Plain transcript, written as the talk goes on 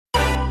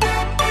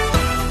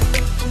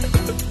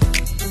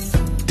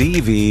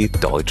DW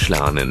Deutsch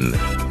lernen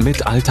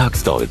mit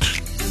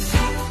Alltagsdeutsch.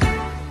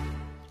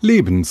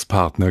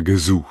 Lebenspartner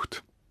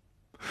gesucht.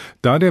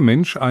 Da der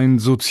Mensch ein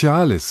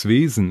soziales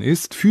Wesen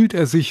ist, fühlt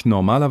er sich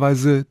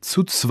normalerweise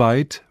zu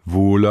zweit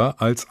wohler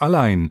als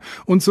allein.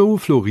 Und so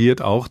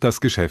floriert auch das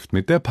Geschäft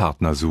mit der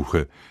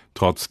Partnersuche.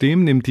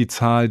 Trotzdem nimmt die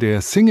Zahl der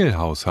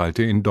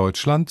Singlehaushalte in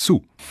Deutschland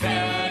zu.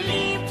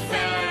 Verliebt,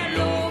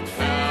 verlobt,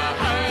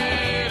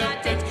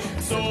 verheiratet,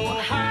 so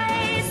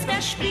heißt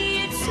das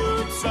Spiel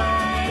zu zweit.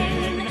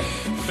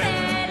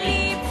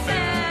 Verliebt,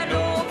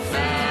 verlobt,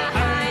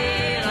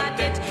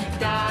 verheiratet,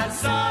 da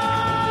sag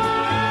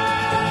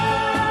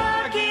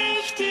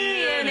ich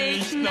dir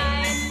nicht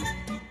nein.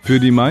 Für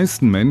die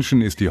meisten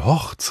Menschen ist die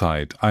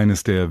Hochzeit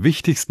eines der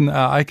wichtigsten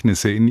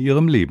Ereignisse in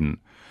ihrem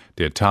Leben.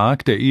 Der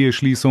Tag der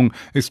Eheschließung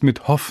ist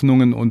mit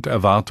Hoffnungen und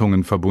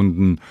Erwartungen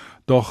verbunden,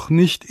 doch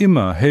nicht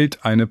immer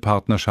hält eine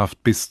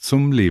Partnerschaft bis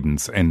zum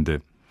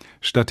Lebensende.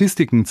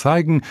 Statistiken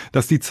zeigen,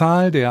 dass die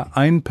Zahl der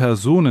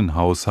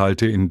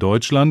Ein-Personen-Haushalte in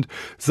Deutschland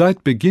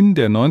seit Beginn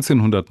der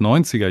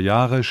 1990er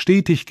Jahre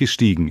stetig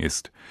gestiegen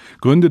ist.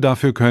 Gründe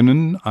dafür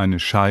können eine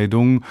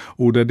Scheidung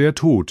oder der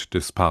Tod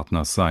des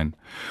Partners sein.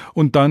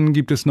 Und dann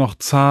gibt es noch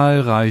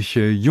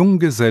zahlreiche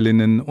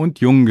Junggesellinnen und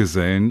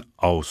Junggesellen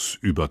aus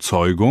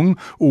Überzeugung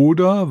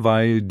oder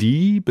weil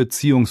die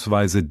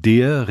bzw.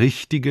 der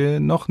Richtige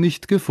noch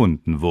nicht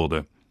gefunden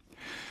wurde.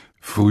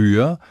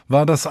 Früher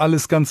war das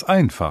alles ganz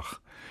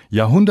einfach.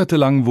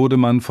 Jahrhundertelang wurde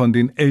man von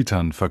den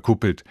Eltern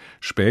verkuppelt.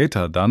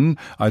 Später dann,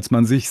 als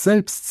man sich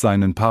selbst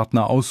seinen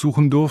Partner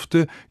aussuchen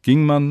durfte,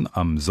 ging man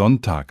am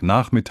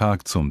Sonntagnachmittag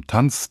zum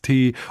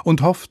Tanztee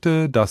und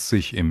hoffte, dass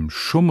sich im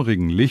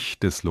schummrigen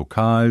Licht des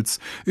Lokals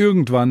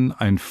irgendwann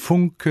ein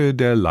Funke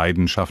der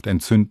Leidenschaft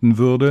entzünden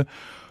würde,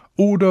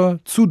 oder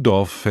zu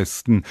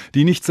Dorffesten,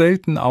 die nicht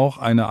selten auch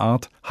eine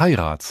Art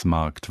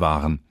Heiratsmarkt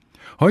waren.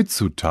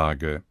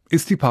 Heutzutage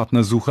ist die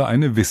Partnersuche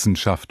eine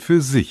Wissenschaft für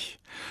sich.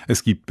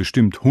 Es gibt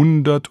bestimmt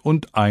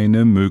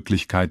 101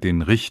 Möglichkeit,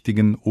 den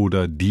Richtigen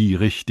oder die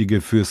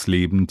Richtige fürs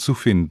Leben zu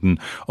finden,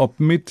 ob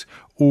mit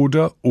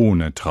oder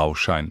ohne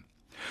Trauschein.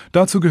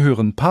 Dazu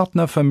gehören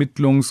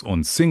Partnervermittlungs-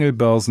 und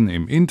Singlebörsen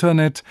im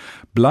Internet,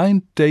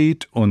 Blind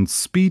Date- und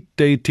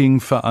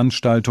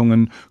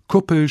Speed-Dating-Veranstaltungen,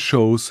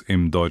 Kuppelshows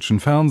im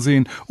deutschen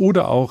Fernsehen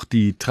oder auch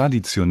die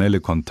traditionelle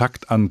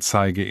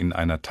Kontaktanzeige in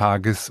einer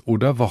Tages-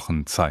 oder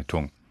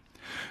Wochenzeitung.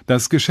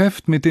 Das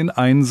Geschäft mit den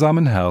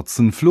einsamen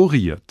Herzen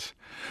floriert.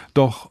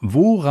 Doch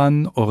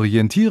woran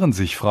orientieren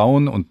sich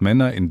Frauen und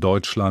Männer in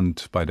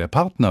Deutschland bei der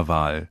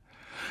Partnerwahl?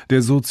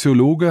 Der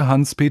Soziologe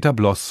Hans-Peter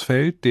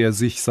Blossfeld, der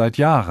sich seit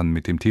Jahren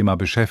mit dem Thema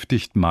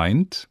beschäftigt,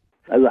 meint: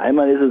 Also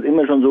einmal ist es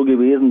immer schon so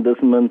gewesen, dass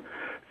man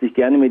sich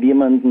gerne mit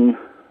jemandem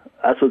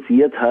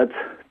assoziiert hat,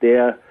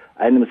 der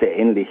einem sehr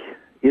ähnlich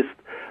ist,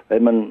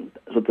 weil man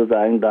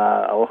sozusagen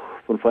da auch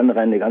von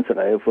vornherein eine ganze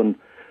Reihe von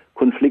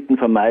Konflikten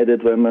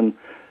vermeidet, weil man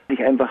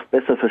sich einfach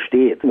besser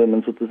versteht, wenn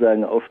man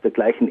sozusagen auf der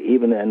gleichen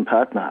Ebene einen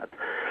Partner hat.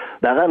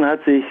 Daran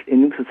hat sich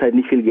in jüngster Zeit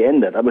nicht viel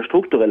geändert, aber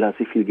strukturell hat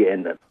sich viel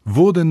geändert.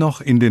 Wurde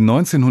noch in den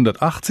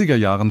 1980er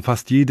Jahren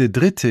fast jede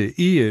dritte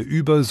Ehe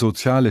über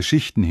soziale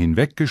Schichten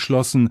hinweg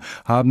geschlossen,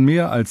 haben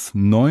mehr als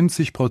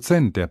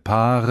 90% der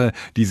Paare,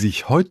 die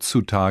sich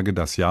heutzutage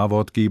das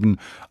Ja-Wort geben,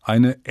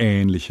 eine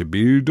ähnliche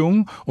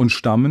Bildung und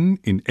stammen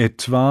in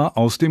etwa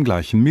aus dem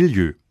gleichen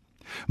Milieu.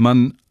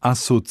 Man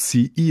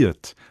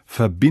assoziiert,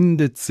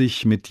 verbindet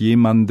sich mit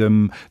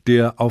jemandem,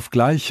 der auf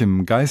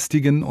gleichem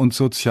geistigen und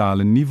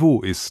sozialen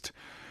Niveau ist,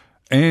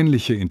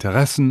 ähnliche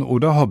Interessen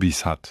oder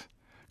Hobbys hat.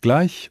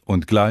 Gleich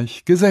und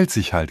gleich gesellt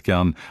sich halt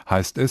gern,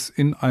 heißt es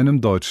in einem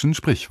deutschen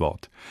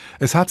Sprichwort.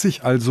 Es hat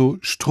sich also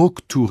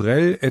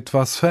strukturell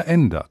etwas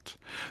verändert.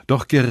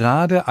 Doch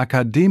gerade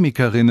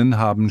Akademikerinnen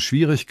haben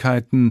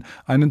Schwierigkeiten,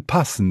 einen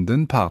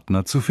passenden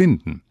Partner zu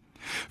finden.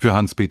 Für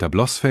Hans-Peter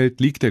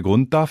Blossfeld liegt der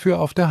Grund dafür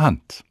auf der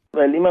Hand.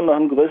 Weil immer noch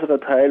ein größerer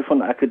Teil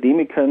von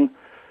Akademikern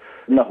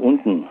nach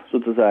unten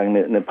sozusagen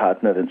eine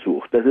Partnerin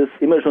sucht. Das ist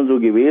immer schon so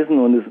gewesen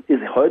und es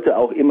ist heute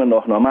auch immer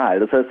noch normal.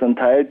 Das heißt, ein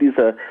Teil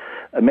dieser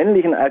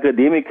männlichen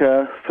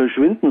Akademiker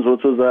verschwinden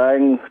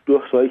sozusagen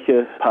durch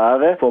solche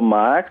Paare vom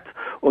Markt.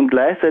 Und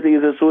gleichzeitig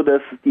ist es so,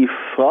 dass die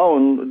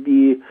Frauen,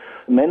 die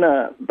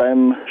Männer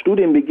beim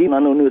Studienbeginn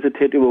an der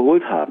Universität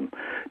überholt haben,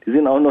 die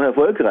sind auch noch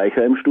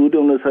erfolgreicher im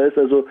Studium. Das heißt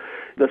also,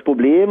 das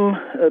Problem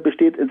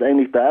besteht jetzt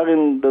eigentlich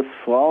darin, dass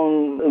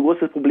Frauen ein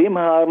großes Problem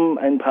haben,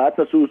 einen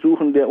Partner zu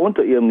suchen, der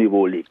unter ihrem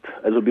Niveau liegt,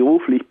 also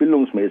beruflich,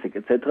 bildungsmäßig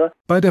etc.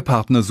 Bei der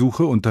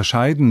Partnersuche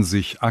unterscheiden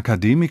sich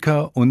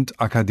Akademiker und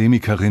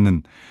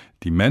Akademikerinnen.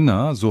 Die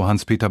Männer, so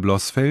Hans-Peter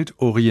Blossfeld,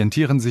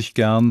 orientieren sich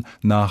gern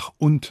nach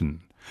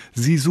unten.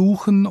 Sie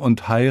suchen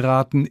und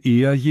heiraten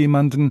eher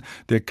jemanden,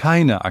 der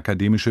keine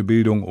akademische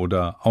Bildung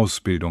oder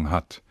Ausbildung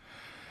hat.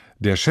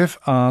 Der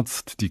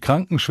Chefarzt, die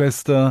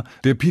Krankenschwester,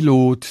 der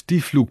Pilot,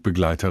 die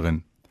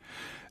Flugbegleiterin.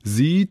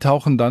 Sie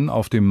tauchen dann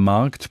auf dem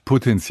Markt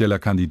potenzieller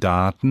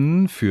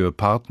Kandidaten für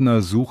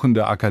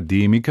partnersuchende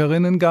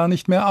Akademikerinnen gar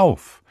nicht mehr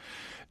auf.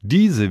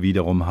 Diese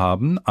wiederum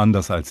haben,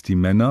 anders als die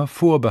Männer,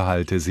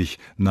 Vorbehalte, sich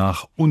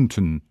nach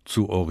unten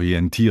zu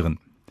orientieren.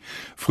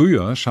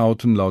 Früher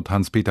schauten laut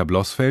Hans-Peter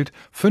Blossfeld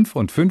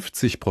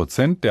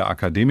 55% der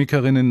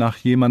Akademikerinnen nach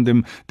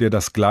jemandem, der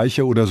das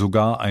gleiche oder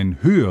sogar ein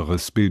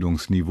höheres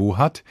Bildungsniveau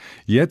hat.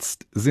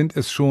 Jetzt sind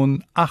es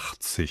schon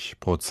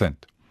 80%.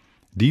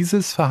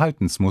 Dieses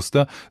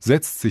Verhaltensmuster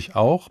setzt sich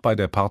auch bei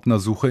der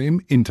Partnersuche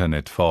im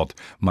Internet fort,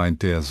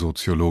 meint der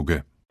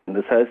Soziologe.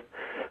 Das heißt,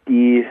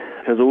 die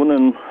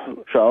Personen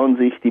schauen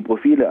sich die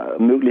Profile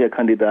möglicher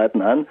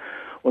Kandidaten an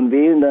und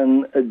wählen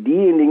dann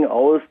diejenigen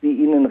aus, die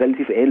ihnen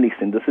relativ ähnlich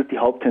sind. Das ist die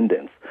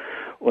Haupttendenz.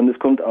 Und es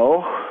kommt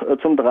auch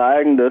zum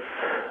Tragen, dass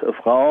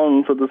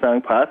Frauen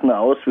sozusagen Partner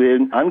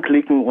auswählen,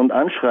 anklicken und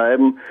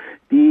anschreiben,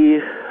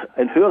 die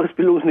ein höheres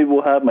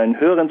Bildungsniveau haben, einen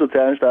höheren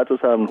sozialen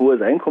Status haben, ein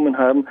hohes Einkommen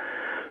haben,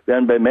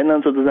 während bei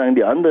Männern sozusagen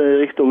die andere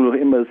Richtung noch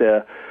immer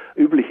sehr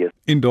üblich ist.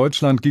 In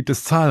Deutschland gibt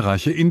es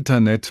zahlreiche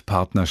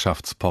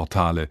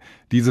Internet-Partnerschaftsportale.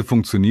 Diese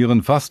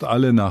funktionieren fast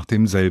alle nach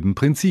demselben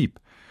Prinzip.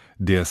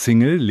 Der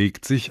Single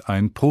legt sich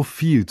ein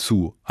Profil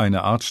zu,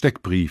 eine Art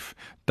Steckbrief,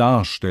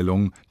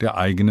 Darstellung der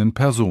eigenen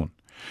Person.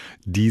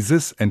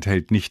 Dieses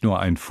enthält nicht nur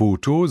ein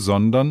Foto,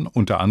 sondern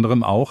unter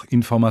anderem auch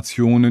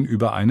Informationen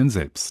über einen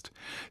selbst.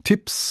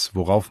 Tipps,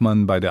 worauf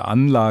man bei der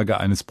Anlage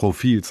eines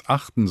Profils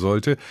achten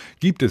sollte,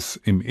 gibt es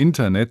im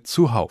Internet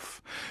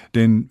zuhauf.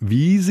 Denn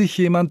wie sich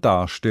jemand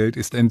darstellt,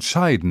 ist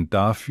entscheidend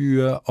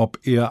dafür, ob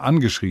er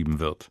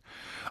angeschrieben wird.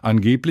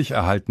 Angeblich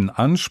erhalten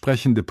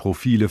ansprechende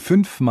Profile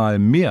 5-mal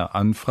mehr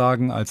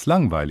Anfragen als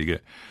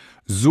langweilige.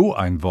 So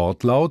ein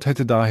Wortlaut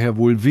hätte daher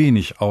wohl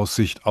wenig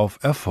Aussicht auf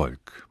Erfolg.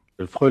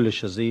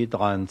 Fröhliche Sie,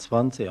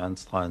 23,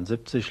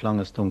 1,73,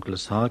 langes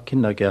dunkles Haar,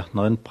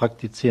 Kindergärtnerin,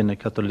 praktizierende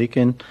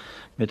Katholikin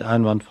mit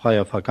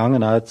einwandfreier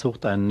Vergangenheit,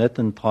 sucht einen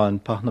netten,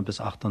 treuen Partner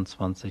bis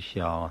 28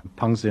 Jahre.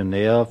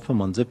 Pensionär,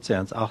 75,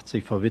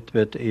 1,80,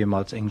 verwitwet,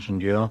 ehemals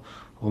Ingenieur,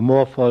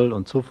 humorvoll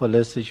und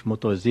zuverlässig,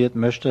 motorisiert,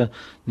 möchte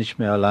nicht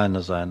mehr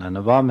alleine sein.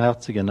 Eine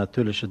warmherzige,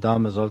 natürliche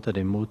Dame sollte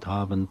den Mut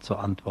haben, zu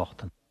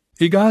antworten.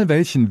 Egal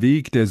welchen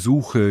Weg der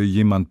Suche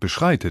jemand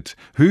beschreitet,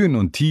 Höhen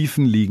und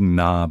Tiefen liegen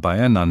nah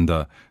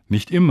beieinander.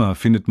 Nicht immer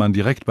findet man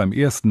direkt beim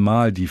ersten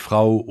Mal die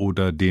Frau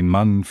oder den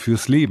Mann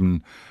fürs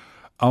Leben.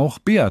 Auch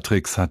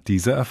Beatrix hat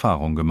diese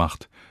Erfahrung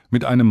gemacht.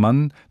 Mit einem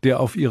Mann,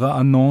 der auf ihre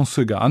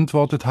Annonce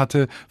geantwortet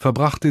hatte,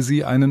 verbrachte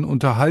sie einen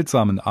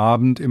unterhaltsamen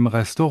Abend im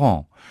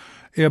Restaurant.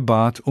 Er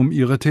bat um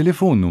ihre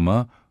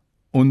Telefonnummer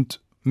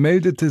und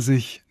meldete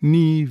sich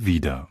nie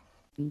wieder.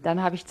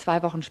 Dann habe ich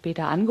 2 Wochen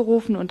später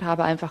angerufen und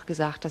habe einfach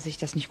gesagt, dass ich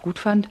das nicht gut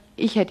fand.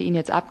 Ich hätte ihn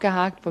jetzt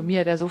abgehakt. Bei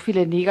mir hat er so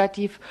viele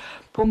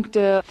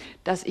Negativpunkte,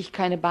 dass ich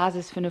keine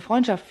Basis für eine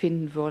Freundschaft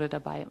finden würde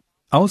dabei.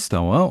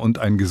 Ausdauer und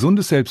ein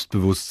gesundes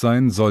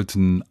Selbstbewusstsein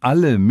sollten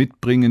alle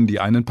mitbringen, die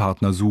einen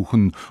Partner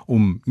suchen,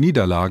 um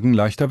Niederlagen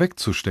leichter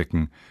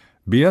wegzustecken.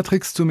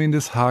 Beatrix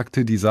zumindest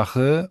hakte die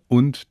Sache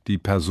und die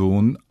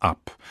Person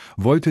ab,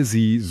 wollte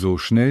sie so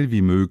schnell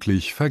wie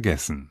möglich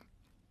vergessen.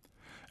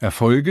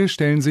 Erfolge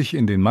stellen sich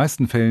in den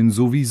meisten Fällen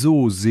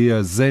sowieso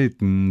sehr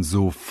selten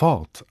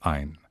sofort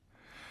ein.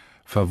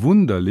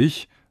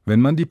 Verwunderlich, wenn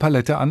man die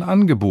Palette an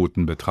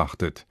Angeboten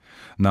betrachtet.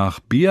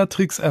 Nach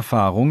Beatrix'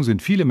 Erfahrung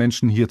sind viele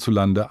Menschen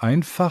hierzulande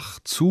einfach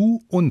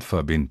zu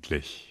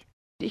unverbindlich.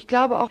 Ich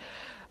glaube auch,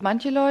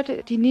 manche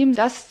Leute, die nehmen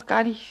das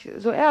gar nicht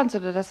so ernst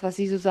oder das, was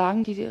sie so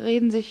sagen. Die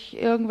reden sich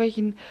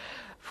irgendwelchen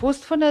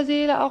Frust von der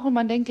Seele auch und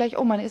man denkt gleich,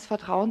 oh, man ist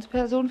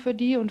Vertrauensperson für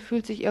die und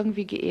fühlt sich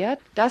irgendwie geehrt.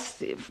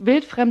 Dass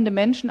wildfremde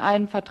Menschen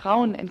einem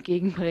Vertrauen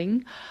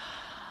entgegenbringen.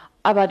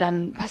 Aber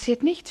dann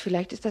passiert nichts.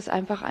 Vielleicht ist das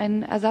einfach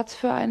ein Ersatz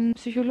für einen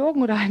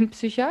Psychologen oder einen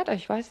Psychiater,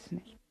 ich weiß es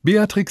nicht.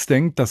 Beatrix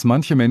denkt, dass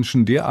manche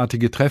Menschen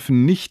derartige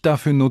Treffen nicht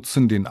dafür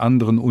nutzen, den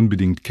anderen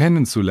unbedingt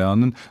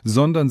kennenzulernen,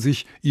 sondern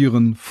sich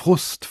ihren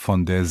Frust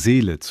von der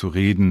Seele zu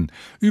reden,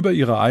 über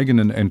ihre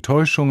eigenen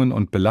Enttäuschungen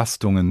und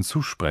Belastungen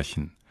zu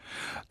sprechen.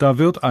 Da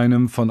wird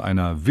einem von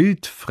einer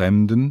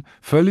wildfremden,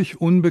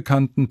 völlig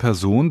unbekannten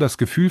Person das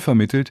Gefühl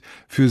vermittelt,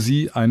 für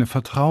sie eine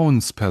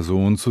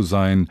Vertrauensperson zu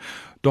sein,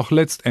 doch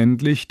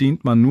letztendlich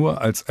dient man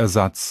nur als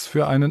Ersatz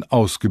für einen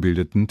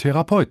ausgebildeten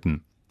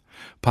Therapeuten.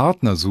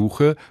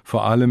 Partnersuche,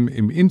 vor allem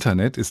im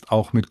Internet, ist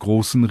auch mit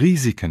großen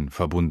Risiken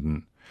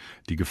verbunden.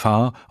 Die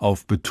Gefahr,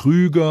 auf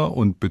Betrüger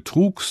und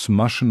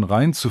Betrugsmaschen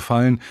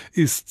reinzufallen,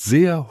 ist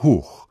sehr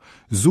hoch.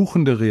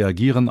 Suchende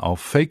reagieren auf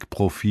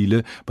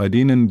Fake-Profile, bei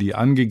denen die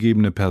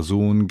angegebene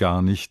Person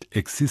gar nicht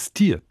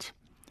existiert.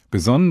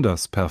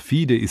 Besonders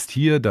perfide ist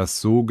hier das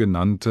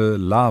sogenannte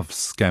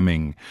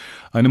Love-Scamming,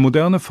 eine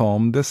moderne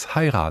Form des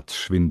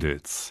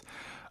Heiratsschwindels.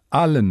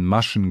 Allen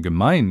Maschen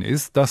gemein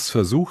ist, dass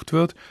versucht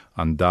wird,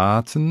 an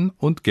Daten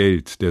und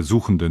Geld der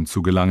Suchenden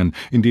zu gelangen,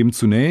 indem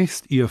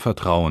zunächst ihr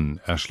Vertrauen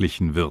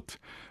erschlichen wird.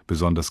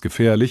 Besonders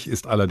gefährlich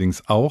ist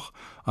allerdings auch,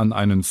 an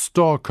einen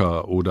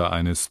Stalker oder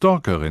eine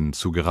Stalkerin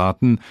zu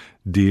geraten,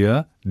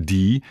 der,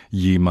 die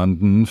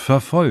jemanden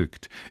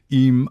verfolgt,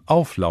 ihm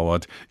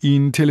auflauert,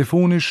 ihn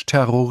telefonisch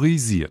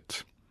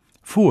terrorisiert.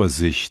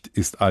 Vorsicht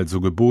ist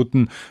also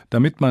geboten,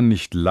 damit man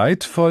nicht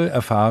leidvoll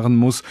erfahren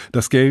muss,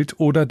 dass Geld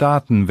oder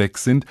Daten weg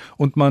sind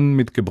und man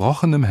mit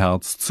gebrochenem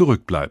Herz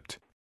zurückbleibt.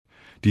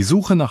 Die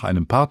Suche nach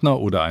einem Partner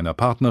oder einer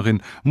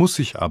Partnerin muss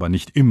sich aber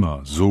nicht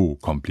immer so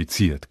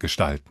kompliziert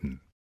gestalten.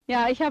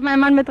 Ja, ich habe meinen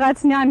Mann mit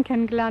 13 Jahren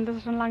kennengelernt, das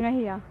ist schon lange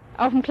her.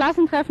 Auf dem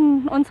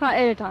Klassentreffen unserer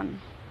Eltern.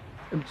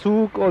 Im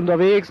Zug,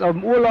 unterwegs, auf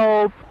dem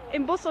Urlaub.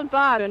 Im Bus und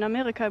Bahn, in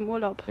Amerika im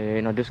Urlaub.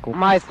 In der Disco.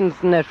 Meistens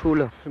in der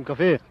Schule. Im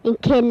Café. Im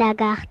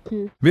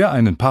Kindergarten. Wer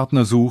einen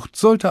Partner sucht,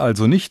 sollte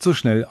also nicht so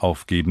schnell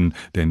aufgeben,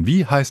 denn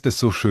wie heißt es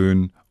so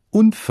schön,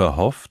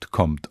 unverhofft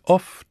kommt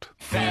oft.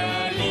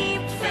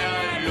 Verliebt,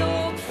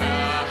 verlobt,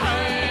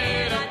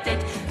 verheiratet,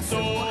 so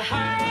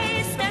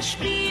heißt das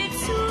Spiel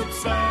zu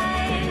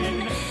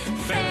zweit.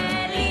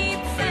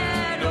 Verliebt,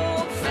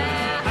 verlobt,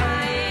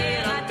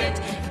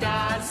 verheiratet,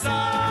 da sag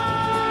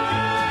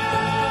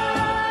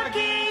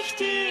ich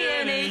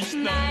dir nicht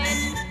nein.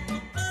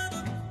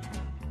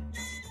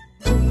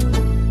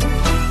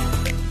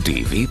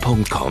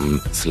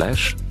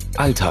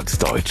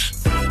 dw.com/Alltagsdeutsch